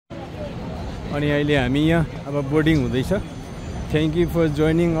अनि अहिले हामी यहाँ अब बोर्डिङ हुँदैछ। Thank you for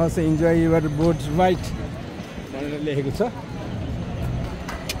joining us, enjoy your boat ride भनेर लेखेको छ।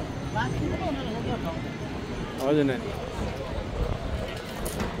 हजुर नानी,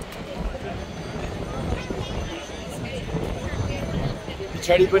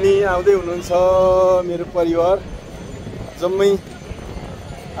 पछाडि पनि आउँदै हुनुहुन्छ मेरो परिवार जम्मै।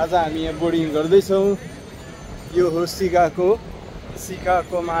 आज हामी यहाँ बोर्डिङ गर्दैछौँ। यो हो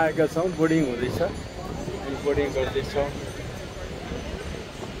सिकागोमा आएका छौँ। बोर्डिङ हुँदैछ, हामी बोर्डिङ गर्दैछौँ।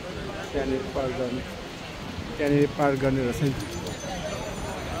 त्यहाँनिर पार्क गर्ने रहेछ नि।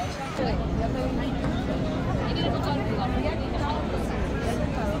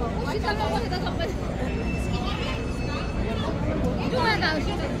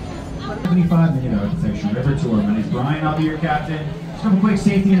 Minute architecture river tour. My name is Brian. I'll be your captain. Just a couple quick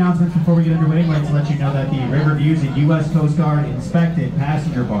safety announcements before we get underway. I'd like to let you know that the River View is a U.S. Coast Guard inspected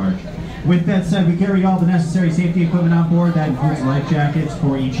passenger barge. With that said, we carry all the necessary safety equipment on board. That includes life jackets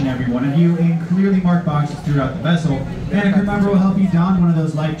for each and every one of you, and clearly marked boxes throughout the vessel. And a crew member will help you don one of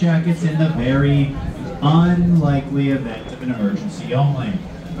those life jackets in the very unlikely event of an emergency only.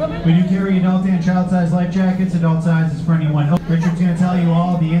 We do carry adult and child-sized life jackets. Adult size is for anyone. Richard's going to tell you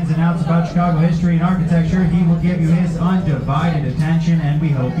all the ins and outs about Chicago history and architecture. He will give you his undivided attention, and we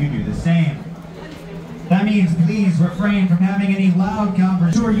hope you do the same. That means please refrain from having any loud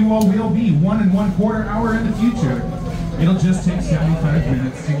conversation. Sure, you all will be 1 1/4 hour in the future. It'll just take 75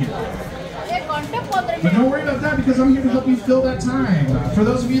 minutes to get there. But don't worry about that, because I'm here to help you fill that time. For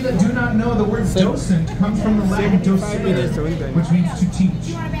those of you that do not know, the word docent comes from the Latin docere, which means to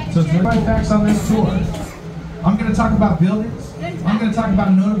teach. So it's really 5 facts on this tour. I'm going to talk about buildings, I'm going to talk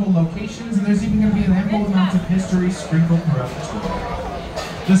about notable locations, and there's even going to be an ample amount of history sprinkled throughout the tour.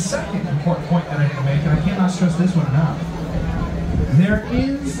 The second important point that I need to make, and I cannot stress this one enough, there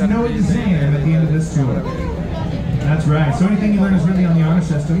is no exam at the end of this tour. That's right, so anything you learn is really on the honor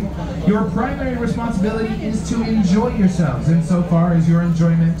system. Your primary responsibility is to enjoy yourselves, insofar as your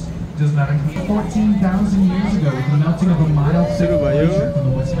enjoyment does not include 14,000 years ago with the melting of a mild glacier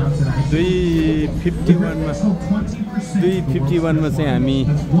from the Wisconsin ice. 251 मा चाहिँ हामी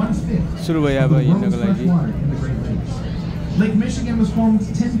सुरु भयो अब हिँड्नको लागि। Lake Michigan was formed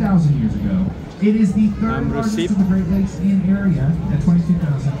 10,000 years ago. It is the third largest of the Great Lakes in area at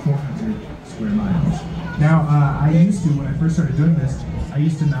 22,400 square miles. Now, I used to, when I first started doing this, I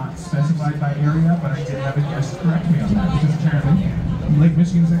used to not specify by area, but I did have a guest correct me on that, because apparently Lake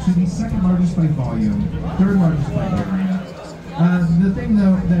Michigan is actually the second largest by volume, third largest by area. The thing,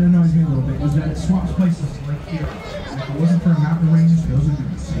 though, that annoys me a little bit is that it swaps places with Lake Erie. If it wasn't for a mountain range, those would be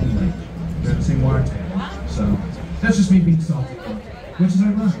the same lake. They're the same water table. So that's just me being salty, which is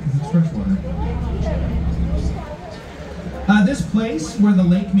ironic because it's freshwater. This place, where the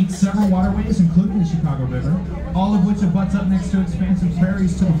lake meets several waterways, including the Chicago River, all of which abuts up next to expansive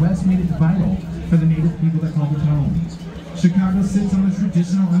prairies to the west, made it vital for the native people that called it home. Chicago sits on the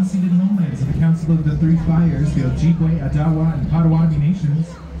traditional unceded homelands of the Council of the Three Fires, the Ojibwe, Adawa, and Potawatomi nations,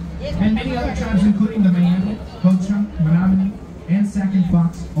 and many other tribes, including the Miami, Ho-Chunk, Menominee, and Sac and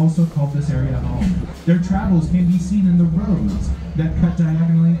Fox, also called this area home. Their travels can be seen in the roads that cut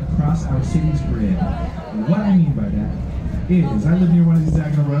diagonally across our city's grid. What I mean by that is, I live near one of these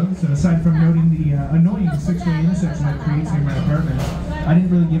diagonal roads, and aside from noting the annoying 6-way intersection that creates near my apartment, I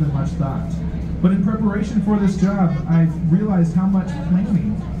didn't really give it much thought. But in preparation for this job, I've realized how much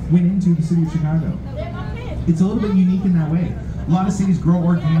planning went into the city of Chicago. It's a little bit unique in that way. A lot of cities grow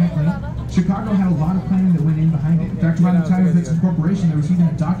organically. Chicago had a lot of planning that went in behind it. In fact, around the time of its incorporation, there was even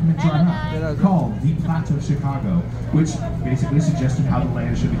a document drawn up called the Plat of Chicago, which basically suggested how the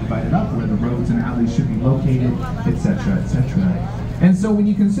land should be divided up, where the roads and alleys should be located, etc., etc. And so when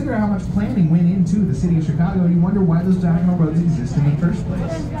you consider how much planning went into the city of Chicago, you wonder why those diagonal roads exist in the first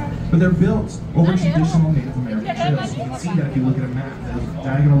place. But they're built over traditional Native American trails. You can see that if you look at a map, those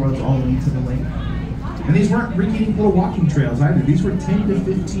diagonal roads all lead to the lake. And these weren't rinky-dink little walking trails either. These were 10 to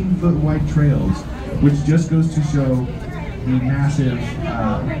 15 foot wide trails, which just goes to show the massive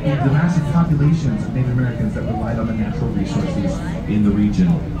populations of Native Americans that relied on the natural resources in the region.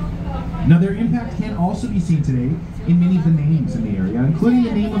 Now, their impact can also be seen today in many of the names in the area, including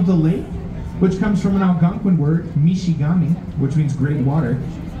the name of the lake, which comes from an Algonquin word, Michigami, which means great water.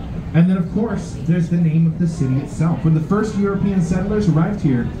 And then, of course, there's the name of the city itself. When the first European settlers arrived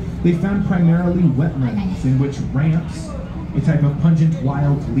here, they found primarily wetlands in which ramps, a type of pungent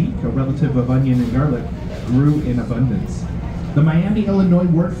wild leek, a relative of onion and garlic, grew in abundance. The Miami, Illinois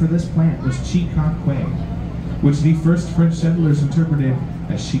word for this plant was Chicoquet, which the first French settlers interpreted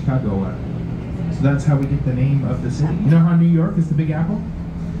as Chicagoa. So that's how we get the name of the city. You know how New York is the Big Apple?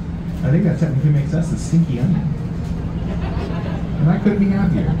 I think that technically makes us the stinky onion. And I couldn't be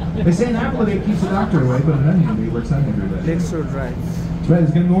happier. They say an apple a day keeps the doctor away, but an onion a day works on everybody. Lakeshore Drive. That's right,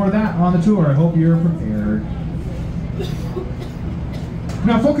 there's going to be more of that on the tour. I hope you're prepared.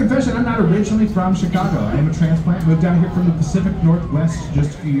 Now, full confession, I'm not originally from Chicago. I am a transplant, moved down here from the Pacific Northwest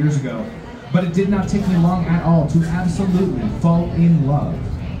just a few years ago. But it did not take me long at all to absolutely fall in love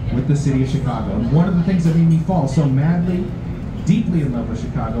with the city of Chicago. And one of the things that made me fall so madly, deeply in love with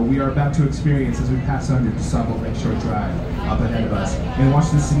Chicago, we are about to experience as we pass under DeSable Lakeshore Drive up ahead of us and watch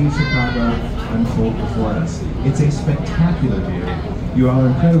the city of Chicago unfold before us. It's a spectacular view. You all are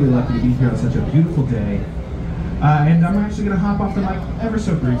incredibly lucky to be here on such a beautiful day. And I'm actually going to hop off the mic ever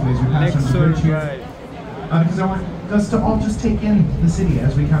so briefly as we pass under the bridge here. Because I want us to all just take in the city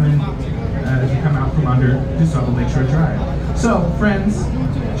as we come in, as we come out from under DeSable Lakeshore Drive. So, friends,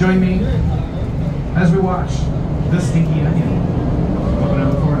 join me as we watch the Stinky Onion open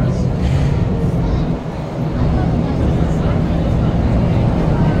up before us.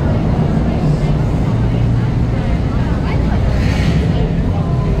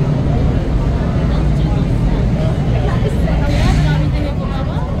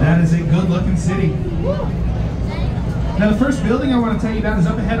 That is a good-looking city. Now, the first building I want to tell you about is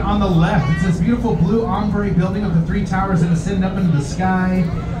up ahead on the left. It's this beautiful blue ombre building with the 3 towers that ascend up into the sky.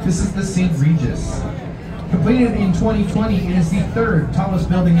 This is the St. Regis. Completed in 2020, it is the 3rd tallest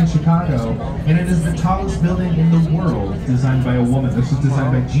building in Chicago, and it is the tallest building in the world designed by a woman. This was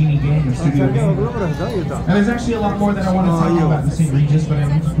designed by Jeannie Gang of Studio Gang. And there's actually a lot more that I want to tell you about the St. Regis, but I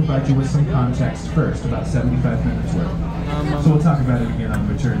need to provide you with some context first, about 75 minutes worth. So we'll talk about it again on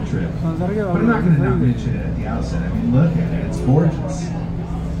the return trip. But I'm not going to not mention it at the outset. I mean, look at it. It's gorgeous.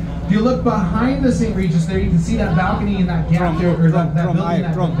 If you look behind the St. Regis there, you can see that balcony in that gap there, or that building,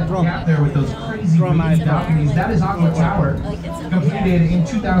 that gap there with those crazy balconies. That is Aqua Tower, completed in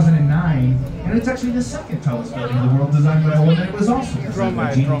 2009, and it's actually the 2nd tallest building in the world designed by a woman. It was also designed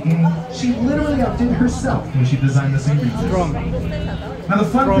by Jeannie Gang. She literally outdid herself when she designed the St. Regis. Now the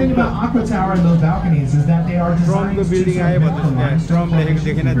fun thing about Aqua Tower and those balconies is that they are designed to serve medical limestone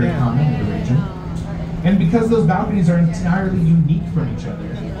formation, very common in the region. And because those balconies are entirely unique from each other,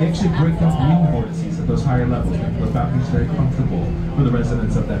 they actually break up wind vortices at those higher levels, making those balconies very comfortable for the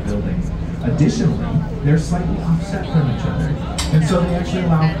residents of that building. Additionally, they're slightly offset from each other, and so they actually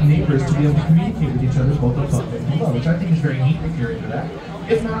allow neighbors to be able to communicate with each other both above and below, which I think is very neat if you're into that.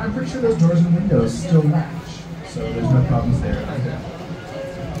 If not, I'm pretty sure those doors and windows still latch, so there's no problems there either.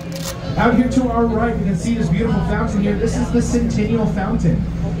 Out here to our right, we can see this beautiful fountain here. This is the Centennial Fountain.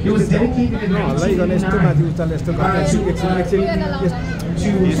 It was dedicated in 1989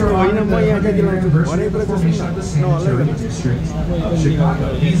 to sort of honor the 100th anniversary of the formation of the sanitary district of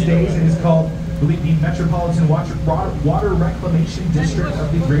Chicago. These days, it is called, I believe, the Metropolitan Water Reclamation District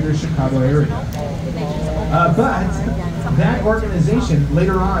of the Greater Chicago area. But that organization,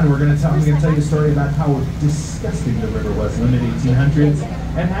 later on, I'm going to tell you a story about how disgusting the river was in the mid-1800s,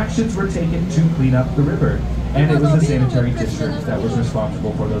 and actions were taken to clean up the river. And it was the sanitary district that was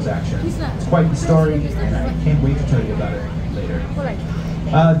responsible for those actions. It's quite the story, and I can't wait to tell you about it later.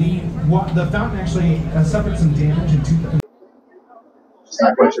 The fountain actually suffered some damage in 2000. Just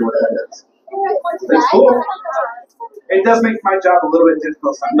not quite sure what that is. It's cool. It does make my job a little bit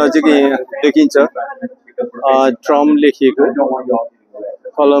difficult sometimes. Term लेखिएको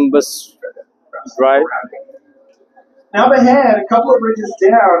Columbus Drive. Now up ahead, a couple of bridges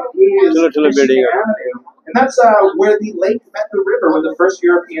down, is Michigan Avenue. And that's where the lake met the river when the first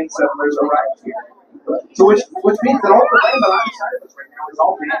European settlers arrived here. So which means that all the land on either side of us right now is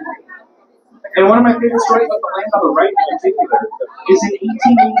all man-made. And one of my favorite stories about the land on the right in particular is in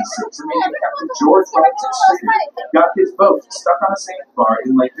 1886, a man named Captain George Robinson got his boat stuck on a sandbar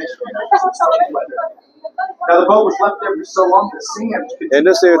in Lake Michigan after some stormy weather. Now the boat was left there for so long that sand could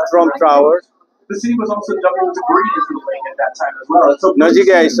हेर्नुहोस् यो term tower the city was also dumping debris into the lake at that time as well. And so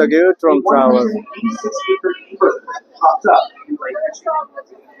नजिकै आइसक्यो term tower 86-acre neighborhood popped up in Lake Michigan.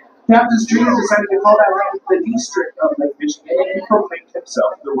 Captain Streeter decided to call that land the district of Lake Michigan, and he proclaimed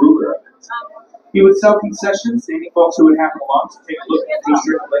himself the ruler of it. He would sell concessions to any folks who would happen along to take a look at the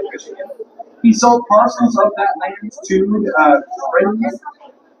district of Lake Michigan. He sold parcels of that land to friends.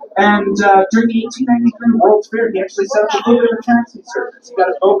 And during the 1893 World's Fair, he actually set up a little bit of a taxi service. He got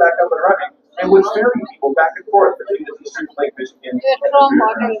his boat back up and running, and would ferry people back and forth between the district of Lake Michigan and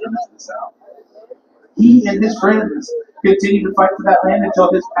the south. He and his friends continued to fight for that land until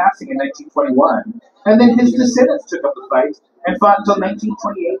his passing in 1921. And then his descendants took up the fight and fought until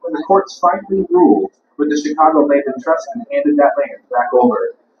 1928 when the courts finally ruled with the Chicago Land and Trust and handed that land back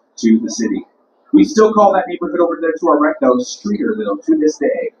over to the city. We still call that neighborhood over there to our right, though, Streeterville, to this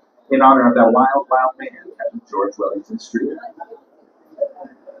day. in honor of that wild, wild man at George Wellington Street.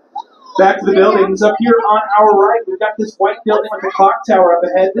 Back to the buildings. Up here on our right, we've got this white building with the clock tower up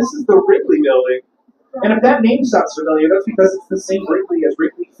ahead. This is the Wrigley Building. And if that name sounds familiar, that's because it's the same Wrigley as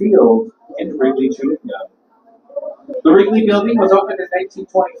Wrigley Field and Wrigley Chewing Gum. The Wrigley Building was opened in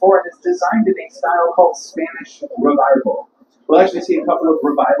 1924 and is designed in a style called Spanish Revival. We'll actually see a couple of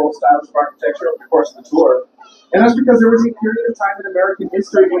revival styles of architecture over the course of the tour. And that's because there was a period of time in American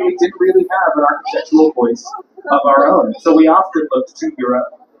history when we didn't really have an architectural voice of our own. So we often looked to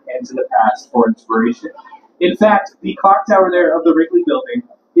Europe and to the past for inspiration. In fact, the clock tower there of the Wrigley Building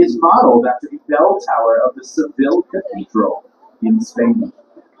is modeled after the bell tower of the Seville Cathedral in Spain.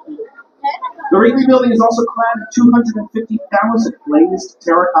 The Wrigley Building is also clad in 250,000 glazed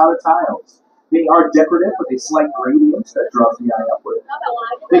terracotta tiles. They are decorative with a slight gradient that draws the eye upward.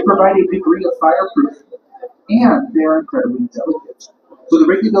 They provide a degree of fireproof, and they are incredibly delicate. So the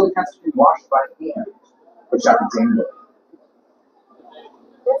Wrigley Building has to be washed by hand, which happens annually.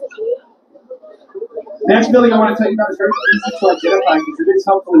 The next building I want to tell you about is very easy to identify because it is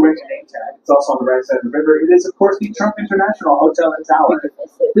helpfully wearing a name tag. It's also on the right side of the river. It is, of course, the Trump International Hotel and Tower.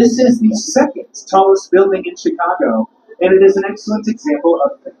 This is the second tallest building in Chicago, and it is an excellent example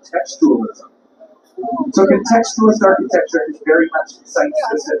of contextualism. So contextualist architecture is very much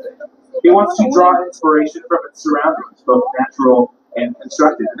site-specific. It wants to draw inspiration from its surroundings, both natural and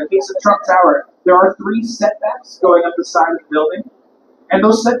constructed. In the case of Trump Tower, there are 3 setbacks going up the side of the building, and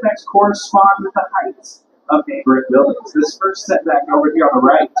those setbacks correspond with the heights of neighboring buildings. This first setback over here on the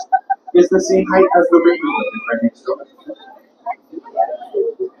right is the same height as the Wrigley Building right next door.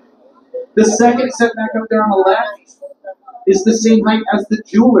 The second setback up there on the left is the same height as the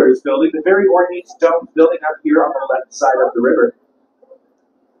Jewelers Building, the very ornate domed building up here on the left side of the river.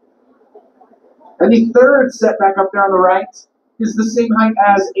 And the third setback up there on the right is the same height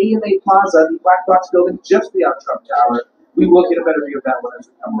as AMA Plaza, the black box building just beyond Trump Tower. We will get a better view of that one as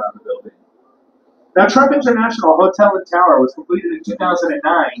we come around the building. Now, Trump International Hotel and Tower was completed in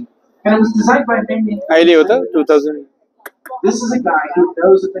 2009, and it was designed by a man named... 2000. This is a guy who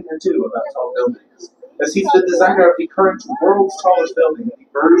knows a thing or two about tall buildings, as he's the designer of the current world's tallest building, the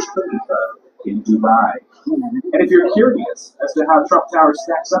Burj Khalifa in Dubai. And if you're curious as to how Trump Tower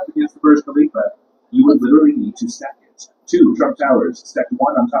stacks up against the Burj Khalifa, you would literally need to stack it. 2 Trump Towers stacked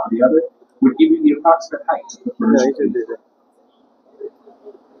one on top of the other would give you the approximate height of the Burj Khalifa.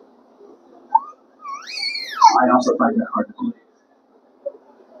 I also find that hard to believe.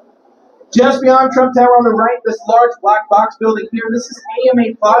 Just beyond Trump Tower on the right, this large black box building here, this is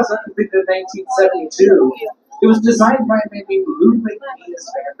AMA Plaza, completed in 1972. It was designed by a man named Ludwig Mies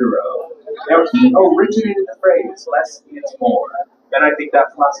van der Rohe. Now, he originated the phrase, less is more. And I think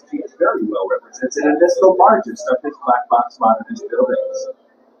that philosophy is very well represented, and it's the largest of his black box modernist buildings.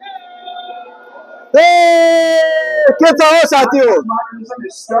 Modernism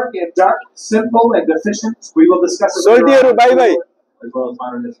is stark and dark, simple and efficient. We will discuss it later on, as well as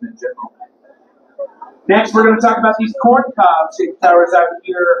modernism in general. Next, we're going to talk about these corncob-shaped towers out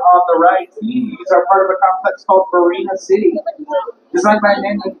here on the right. These are part of a complex called Marina City, designed by a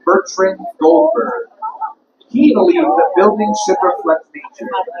man named Bertrand Goldberg. He believed that buildings should reflect nature.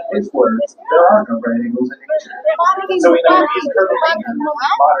 In his words, there are no right angles in nature. So we know he's perfectly in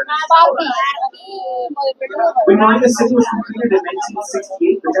modernist towers. When Marina City was completed in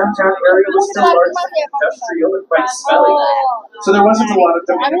 1968, the downtown area was still largely industrial and quite smelly. So there wasn't a lot of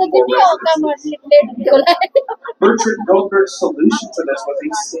demand for residences. Bertrand Goldberg's solution to this was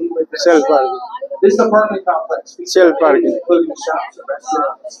a city within a city. This apartment complex featured amenities including shops and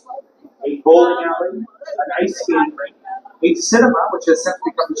restaurants, a bowling alley, an ice skating rink, a cinema, which has since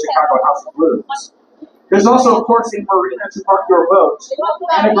become the Chicago House of Blues. There's also, of course, a marina to park your boat,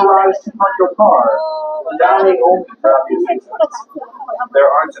 and a garage to park your car. Valet only for obvious reasons. There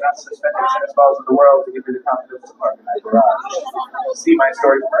aren't enough suspended tennis balls in the world to give you the confidence to park in that garage. See my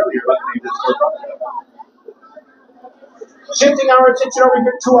story from earlier about the neighbors. Shifting our attention over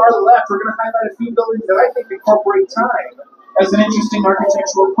here to our left, we're going to highlight a few buildings that I think incorporate time as an interesting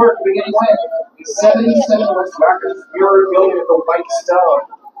architectural quirk, beginning with 77 West Marcus Muir building with a white stone.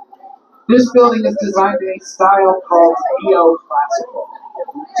 This building is designed in a style called neoclassical.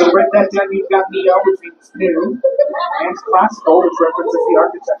 So to break that down, you've got neo, which means new, and classical, which references the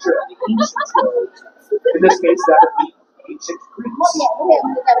architecture of the ancient world. In this case, that would be ancient Greece.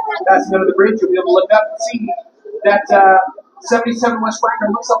 Passing under the bridge, you'll be able to look up and see that 77 West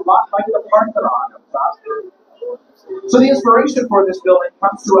Wagner looks a lot like the Parthenon up top. So the inspiration for this building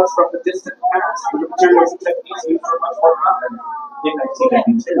comes to us from the distant past, where the materials and techniques used were much more common in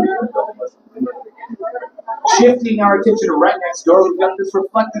 1992 when the building was completed. Shifting our attention to right next door, we've got this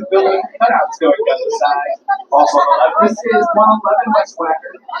reflective building with cutouts going down the side. Also on the left, this is 111 West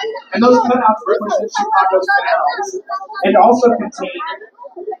Wacker, and those cutouts represent Chicago's canals and also contain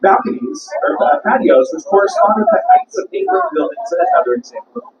balconies or patios, which correspond with the heights of neighboring buildings, and another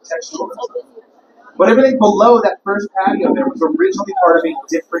example of contextualism. But everything below that first patio there was originally part of a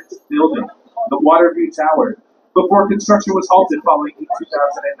different building, the Waterview Tower, before construction was halted following the 2008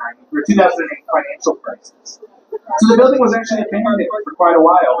 financial crisis. So the building was actually abandoned for quite a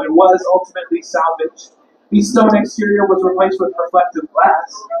while, but it was ultimately salvaged. The stone exterior was replaced with reflective glass,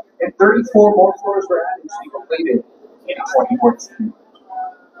 and 34 more floors were added to be completed in 2014.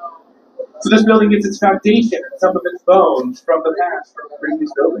 So this building gets its foundation and some of its bones from the past, from the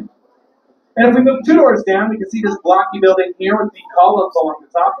previous building. And if we move 2 doors down, we can see this blocky building here with the columns along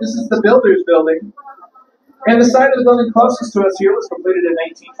the top. This is the Builders Building. And the side of the building closest to us here was completed in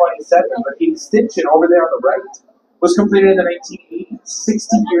 1927, but the extension over there on the right was completed in the 1980s,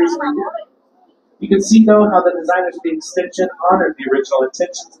 60 years later. You can see, though, how the designers of the extension honored the original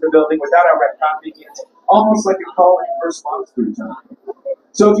intentions of the building without outright copying it, almost like a call and response through time.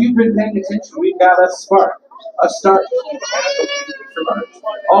 So if you've been paying attention, we've got a spark, a start,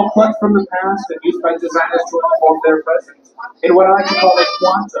 all plucked from the past and used by designers to inform their presence in what I like to call a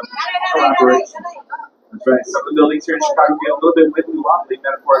quantum collaboration. That's right, some of the buildings here in Chicago feel a little bit wibbly wobbly,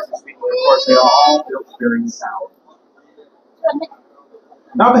 metaphorically speaking. Of course, they are all built very sound.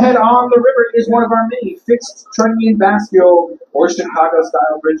 Up ahead on the river is one of our many fixed train bascule or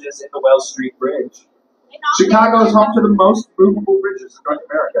Chicago-style bridges in the Wells Street Bridge. Chicago is home to the most movable bridges in North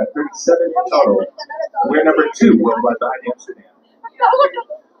America, 37 in total. We're number 2 worldwide behind Amsterdam.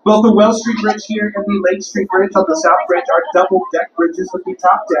 Both the Wells Street Bridge here and the Lake Street Bridge on the South Bridge are double-deck bridges with the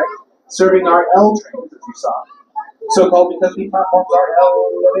top deck serving our L trains, as you saw. So-called because the platforms are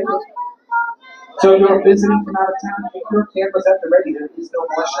elevated. So if you're visiting from out of town, keep your cameras at the ready. There is no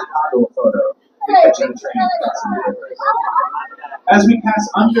more Chicago photo. Catching the train crossing the river. As we pass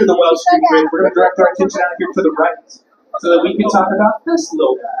under the Wells Street Bridge, we're going to direct our attention out here to the right so that we can talk about this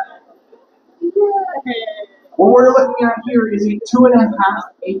little guy. What we're looking at here is a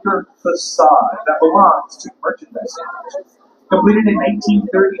 2.5-acre facade that belongs to Merchandise Centers. Completed in 1930,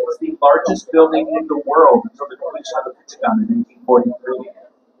 it was the largest building in the world until the completion of the Pentagon in 1943.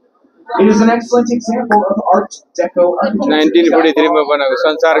 It is an excellent example of Art Deco architecture. 1943 में बना हुआ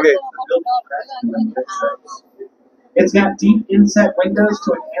संसारकै It's got deep inset windows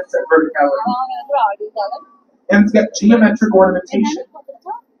to enhance that verticality. And it's got geometric ornamentation.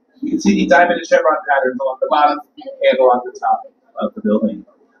 You can see the diamond and chevron patterns along the bottom and along the top of the building.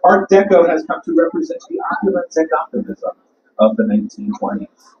 Art Deco has come to represent the opulence and optimism of the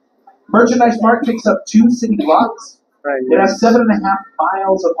 1920s. Merchandise Mart takes up 2 city blocks. It has 7.5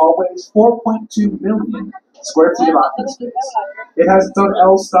 miles of hallways, 4.2 million square feet of office space. It has its own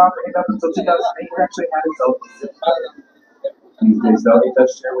L stop, and up until 2008, it actually had its own zip code. These days, though, it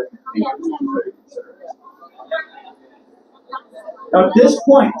does share with the Now, at this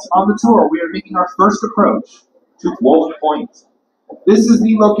point on the tour, we are making our first approach to Wolf Point. This is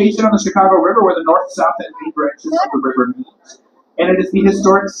the location on the Chicago River where the north, south, and main branches of the river meet, and it is the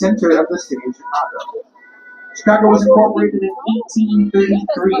historic center of the city of Chicago. Chicago was incorporated in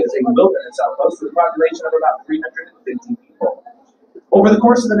 1833 as a wilderness outpost with a population of about 350 people. Over the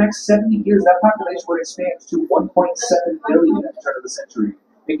course of the next 70 years, that population would expand to 1.7 million at the turn of the century,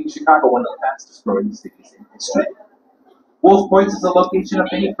 making Chicago one of the fastest growing cities in history. Wolf Point is the location of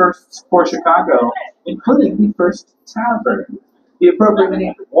many firsts for Chicago, including the first tavern. The appropriately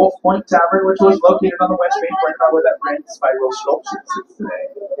named Wolf Point Tavern, which was located on the West Bank right about where that grand spiral sculpture sits today.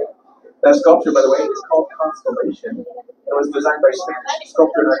 That sculpture, by the way, is called Constellation. It was designed by Spanish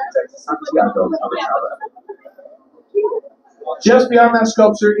sculptor and architect Santiago Alcala. Just beyond that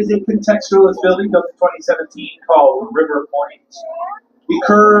sculpture is a contextualist building built in 2017 called River Point. The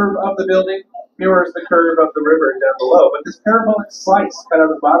curve of the building mirrors the curve of the river down below, but this parabolic slice cut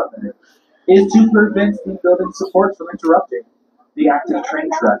out of the bottom there is to prevent the building supports from interrupting the active train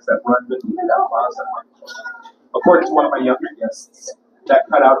tracks that run beneath that plaza. According to one of my younger guests, that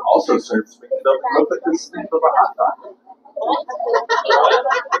cutout also serves to make the building look like the sleeve of a hot dog. I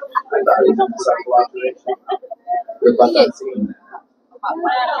thought it was an insightful observation. Good luck on seeing that.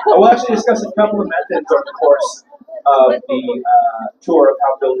 I will actually discuss a couple of methods over the course of the tour of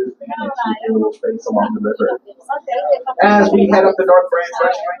how builders manage the buildable space along the river. As we head up the North Branch,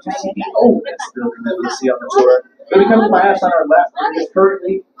 we're going to see the oldest building that we see on the tour. When we come to my house on our left, it is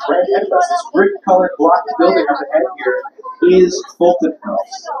currently right ahead of us. This brick-colored block building on the head here is Fulton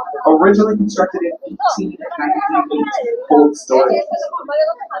House. Originally constructed in 1898, cold storage.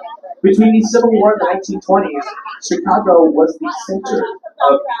 Between the Civil War and the 1920s, Chicago was the center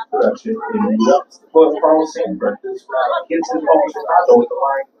of beef production in the U.S. Well, Carl Sandburg begins his home in Chicago with the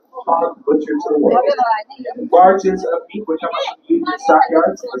line, "Hog Butcher to the World." Barges of meat would come up from Union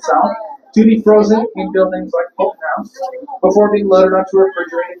stockyards in the South to be frozen in buildings like Fulton House before being loaded onto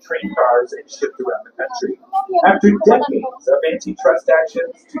refrigerated train cars and shipped around the country. After decades of antitrust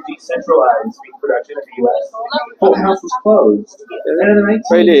actions to decentralize meat production in the U.S., Fulton House was closed. And in the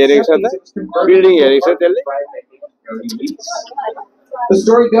 1970s, it was converted to a market by making meats. The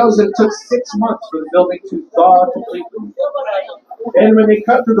story goes that it took 6 months for the building to thaw completely. And when they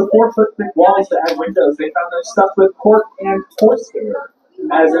cut through the 4-foot thick walls to add windows, they found them stuffed with pork and horsehair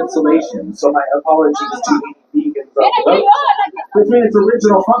as insulation. So my apologies to any vegans on the boat. Between its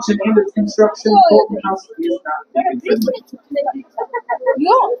original function and its construction, Fulton House is not vegan friendly.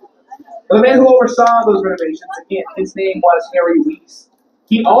 The man who oversaw those renovations, again, his name was Harry Weese.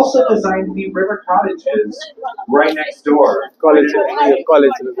 He also designed the river cottages right next door. College.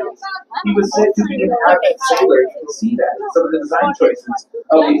 He was said to be an avid sailor. You can see that in some of the design choices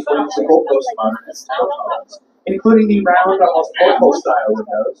of these whimsical postmodernist townhomes, including the round, almost porthole style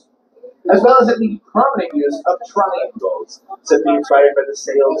windows, as well as in the prominent use of triangles, said to be inspired by the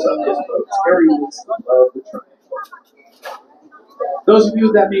sails of his boats. Harry Weese loved the triangle. Those of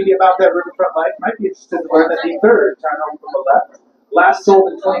you that may be about that riverfront life might be interested to learn that the third townhome from the left last sold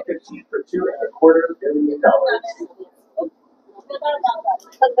in 2015 for $2.25 billion.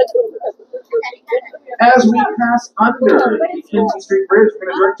 As we pass under the Kinsey Street Bridge, we're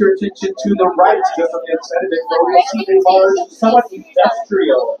going to direct your attention to the right, just on the other side of it, where you'll see a large, somewhat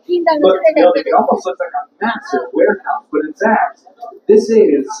industrial looking building. It almost looks like a massive warehouse, but in fact, this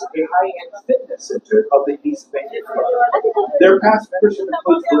is a high-end fitness center of the East Bank Club. Their past membership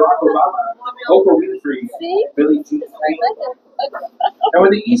includes Barack Obama, Oprah Winfrey, and Billie Jean King. And when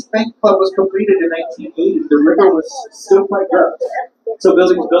the East Bank Club was completed in 1980, the river was still quite rough. So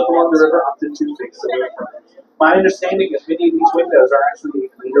buildings built along the river opted to face away from it. My understanding is many of these windows are actually a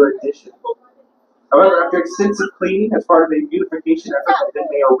later addition. However, after extensive cleaning as part of a beautification effort by then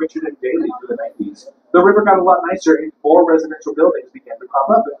Mayor Richard M. Daley through the 90s, the river got a lot nicer and more residential buildings began to pop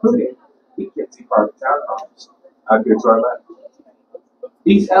up, including the Kinsey Park townhomes out here to our left.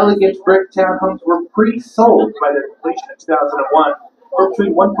 These elegant brick townhomes were pre-sold by their completion in 2001 for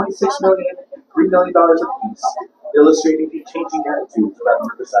between $1.6 million and $3 million apiece, illustrating the changing attitudes about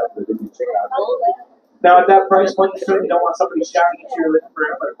riverside living in Chicago. Now, at that price point, you certainly don't want somebody shouting into your living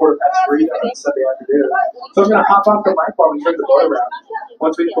room at 3:15 on a Sunday afternoon. So I'm going to hop off the mic while we turn the boat around.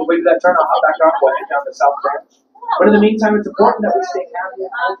 Once we've completed that turn, I'll hop back off while I head down the South Branch. But in the meantime, it's important that we stay happy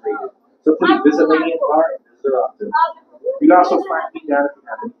and hydrated. So please visit me in the bar and visit her often. You can also find me down if you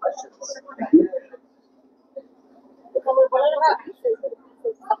have any questions. Thank you.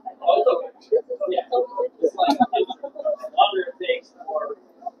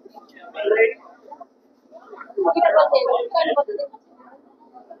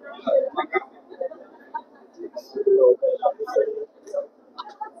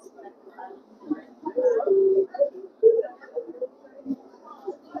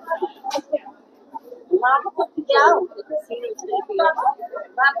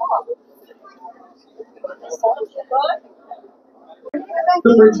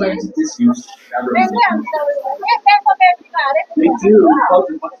 The bridge went into disuse. They do close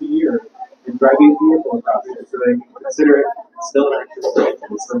it once a year and drive a vehicle across it, so they consider it still an active bridge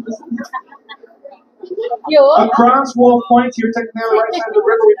and it's still visible. Across Wolf Point, here technically on the right side of the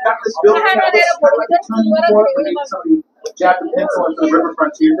river, we've got this building that was kind of like a turning point for maybe somebody jacked a pencil into the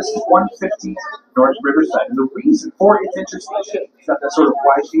riverfront here. This is 150 North Riverside, and the reason for its intersection, it's got that sort of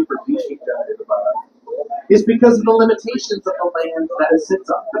Y-shape or V-shape down at the bottom, is because of the limitations of the land that it sits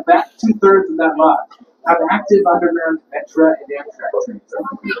on. The back 2/3 of that lot have active underground Metra and Amtrak trains.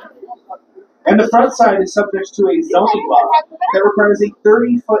 And the front side is subject to a zoning law that requires a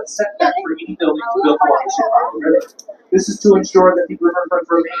 30-foot setback for any building built along the Chicago River. This is to ensure that the riverfront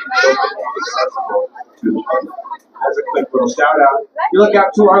remains open and accessible to the public. As a quick little shout out, you look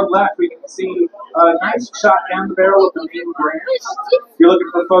out to our left, we can see a nice shot down the barrel of the main branch. If you're looking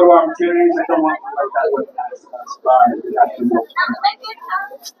for photo opportunities, I don't want to like that one.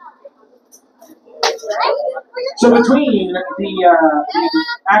 So between the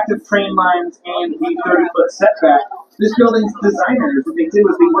active train lines and the 30-foot setback, This building's designers, what they did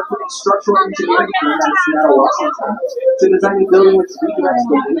was they worked with a structural engineering firm out of Seattle, Washington, to design a building which redirects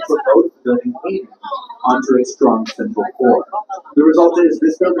the weight of both building weight onto a strong central core. The result is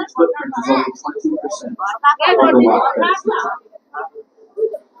this building's footprint is only 20% of the lot space.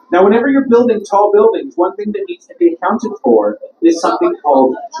 Now, whenever you're building tall buildings, one thing that needs to be accounted for is something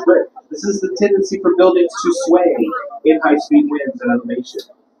called drift. This is the tendency for buildings to sway in high-speed winds and elevation,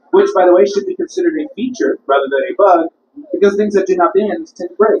 which, by the way, should be considered a feature rather than a bug, because things that do not bend tend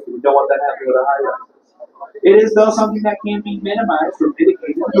to break. We don't want that happening with a high-rise. It is, though, something that can be minimized or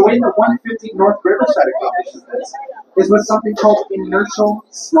mitigated. The way that 150 North Riverside accomplishes this is with something called inertial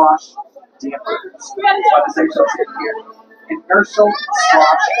slosh dampers. That's why the section is here. Inertial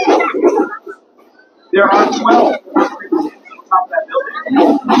slosh dampers. There are 12 on top of that building.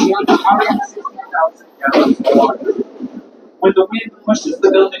 160,000 gallons of water. When the wind pushes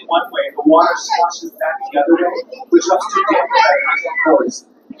the building one way, the water sloshes back the other way, which helps to dampen that inertial force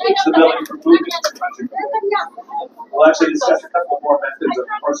and keeps the building from moving too much. We'll actually discuss a couple more methods over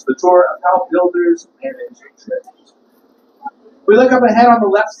the course of the tour of how builders manage drift. We look up ahead on the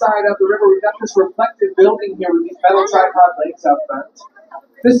left side of the river, we've got this reflective building here with these metal tripod legs out front.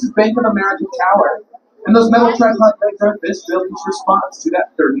 This is Bank of America Tower. And those metal tripod legs are this building's response to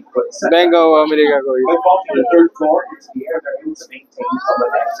that 30-foot setback. Bank of America ko By vaulting the third floor into the air, they're able to maintain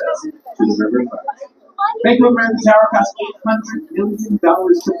public access to the riverfront. Bank of America Tower cost $800 million to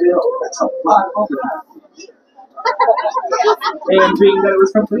build. That's a lot of money. And being that it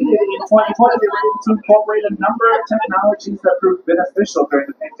was completed in 2020, they were able to incorporate a number of technologies that proved beneficial during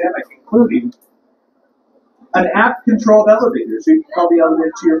the pandemic, including an app-controlled elevator, so you can call the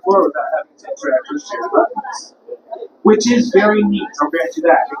elevator to your floor without having to interact with shared buttons. Which is very neat, I'll grant you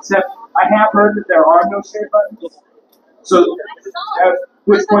that. Except, I have heard that there are no shared buttons. So, at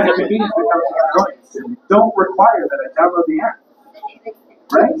which point the convenience becomes an annoyance. And don't require that I download the app.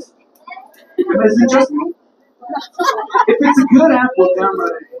 Right? Is it just me? If it's a good app, we'll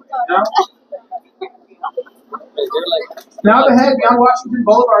download it. You know? Now up ahead, beyond Washington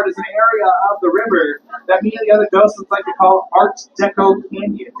Boulevard is an area of the river that me and the other ghosts would like to call Art Deco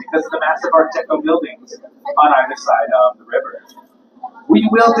Canyon because of the massive Art Deco buildings on either side of the river. We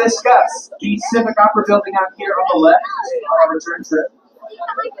will discuss the Civic Opera building out here on the left on our return trip.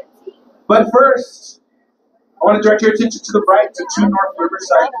 But first, I want to direct your attention to the right to 2 North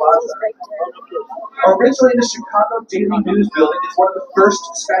Riverside Plaza. Originally, the Chicago Daily News building is one of the first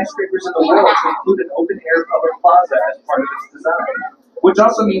skyscrapers in the world to include an open-air public plaza as part of its design, which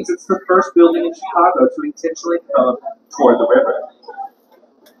also means it's the first building in Chicago to intentionally come toward the river.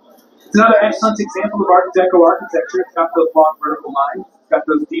 It's another excellent example of Art Deco architecture. It's got those long vertical lines, it's got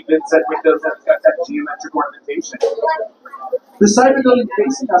those deep inset windows, and it's got that geometric ornamentation. The side of the building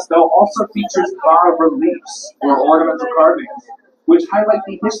facing us, though, also features bas-reliefs, or ornamental carvings, which highlight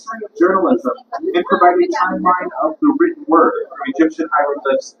the history of journalism and provide a timeline of the written word from Egyptian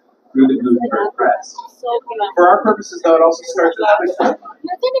hieroglyphs through the Gutenberg press. For our purposes, though, it also starts at other time.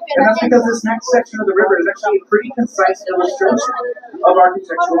 And that's because this next section of the river is actually a pretty concise illustration of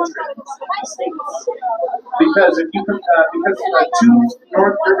architectural trends in the States. Because if you 2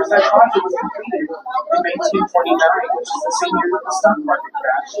 North Riverside Plaza was completed in 1929, which is the same year that the stock market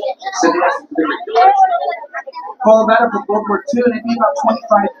crashed, sending us into the Great Depression. Follow that up with World War II, and it'd be about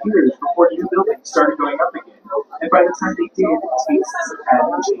 25 years before new buildings started going up again. And by the time they did, tastes had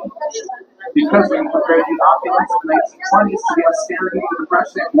changed. Because when you compare the opulence of the 1920s to the austerity of the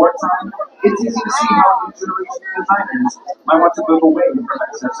Depression at wartime, it's easy to see how new generation designers might want to move away from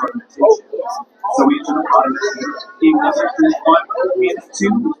excess ornamentation. So each of the products, even though Sectors 1 and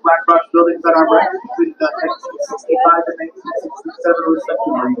 2, which black box buildings that are right, including the 1965 and 1967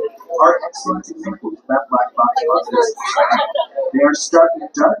 respectively, are excellent examples of that black box process. They are stark and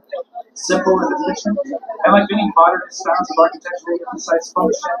dark, simple and efficient, and like many modernist styles of architecture, they emphasize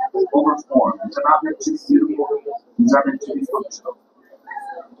function over form. These are not meant to be beautiful, these are meant to be functional.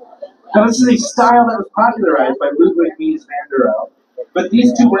 Now, this is a style that was popularized by Ludwig Mies van der Rohe, but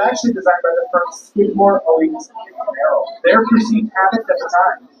these two were actually designed by the firms Skidmore, Owings, and Merrill. Their perceived habit at the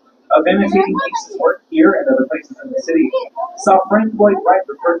time of imitating Mies's work here and other places in the city saw Frank Lloyd Wright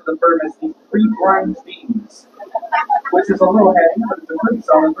refer to the firm as the pre-grind thieves, which is a little heavy, but it's a pretty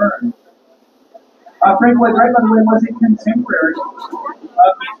solid burn. Frank Lloyd Wright, by the way, was a contemporary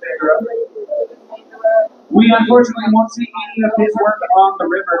of Mies van der Rohe. We unfortunately won't see any of his work on the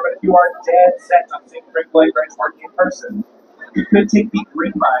river, but if you are dead set on seeing Frank Lloyd Wright's work in person, you could take the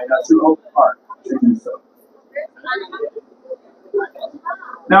Green Line to Oak Park to do so.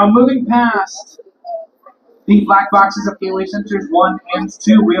 Now, moving past the black boxes of Gateway Centers 1 and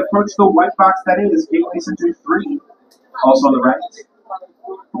 2, we approach the white box that is Gateway Center 3. Also on the right,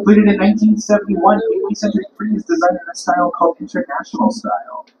 completed in 1971, Gateway Center 3 is designed in a style called International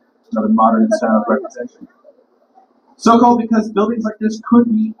Style, another modern style of representation. So called because buildings like this could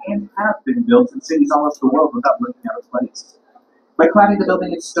be and have been built in cities all over the world without looking out of place. By cladding the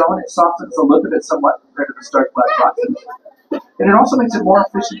building in stone, it softens the look of it somewhat compared to the stark black boxes. And it also makes it more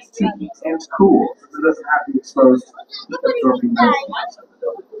efficient to heat and cool, since it doesn't have the exposed heat-absorbing buildings of the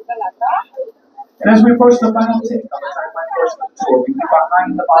building. And as we approach the final take on the timeline portion of the tour, we get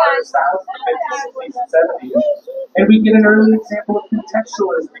behind the modern styles of the 50s, 60s, and 70s, and we get an early example of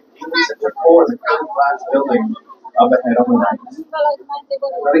contextualism in Gateway Center 4, the curved glass building up ahead on the right.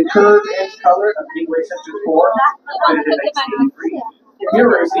 The curve and color of Gateway Center 4, completed in 1983,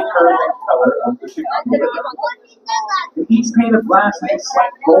 mirrors the curve and color of the Chicago River. And each pane of glass has a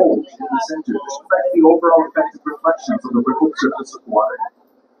slight bulge in the center to spread the overall effective reflections of the rippled surface of water.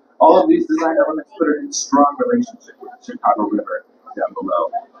 All of these design elements put it in strong relationship with the Chicago River down below.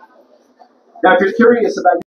 Now, if you're curious about